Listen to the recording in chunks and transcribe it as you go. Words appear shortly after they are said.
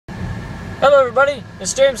Hello everybody,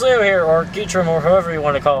 it's James Leo here, or Geetram, or however you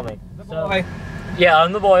want to call me. The boy. Yeah,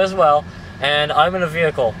 I'm the boy as well, and I'm in a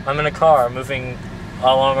vehicle. I'm in a car moving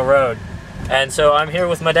along a road. And so I'm here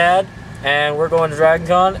with my dad, and we're going to Dragon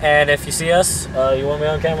Con, and if you see us, you want me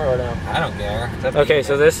on camera or no? I don't care. Okay,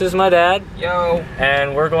 so this is my dad. Yo.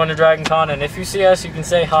 And we're going to Dragon Con, and if you see us, you can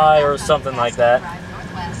say hi or something like that.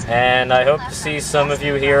 And I hope to see some of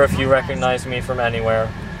you here if you recognize me from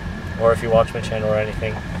anywhere, or if you watch my channel or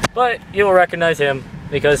anything. But you'll recognize him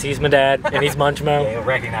because he's my dad and he's Munchmo. Yeah, you'll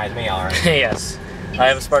recognize me, alright. Yes. I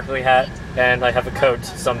have a sparkly hat and I have a coat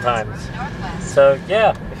sometimes. So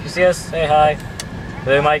yeah, if you see us, say hi.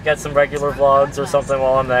 They might get some regular vlogs or something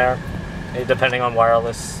while I'm there, depending on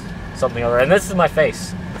wireless, something or other. And this is my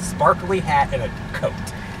face. Sparkly hat and a coat.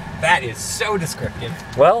 That is so descriptive.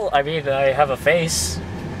 Well, I mean, I have a face.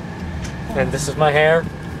 And this is my hair.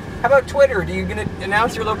 How about Twitter? Are you gonna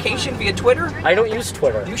announce your location via Twitter? I don't use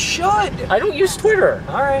Twitter. You should. I don't use Twitter.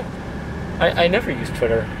 Alright. I never use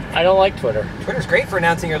Twitter. I don't like Twitter. Twitter's great for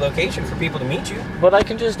announcing your location for people to meet you. But I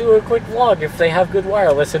can just do a quick vlog if they have good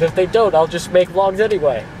wireless, and if they don't, I'll just make vlogs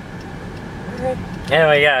anyway. Alright.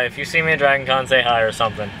 Anyway, yeah, if you see me at Dragon Con, say hi or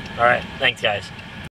something. Alright, thanks guys.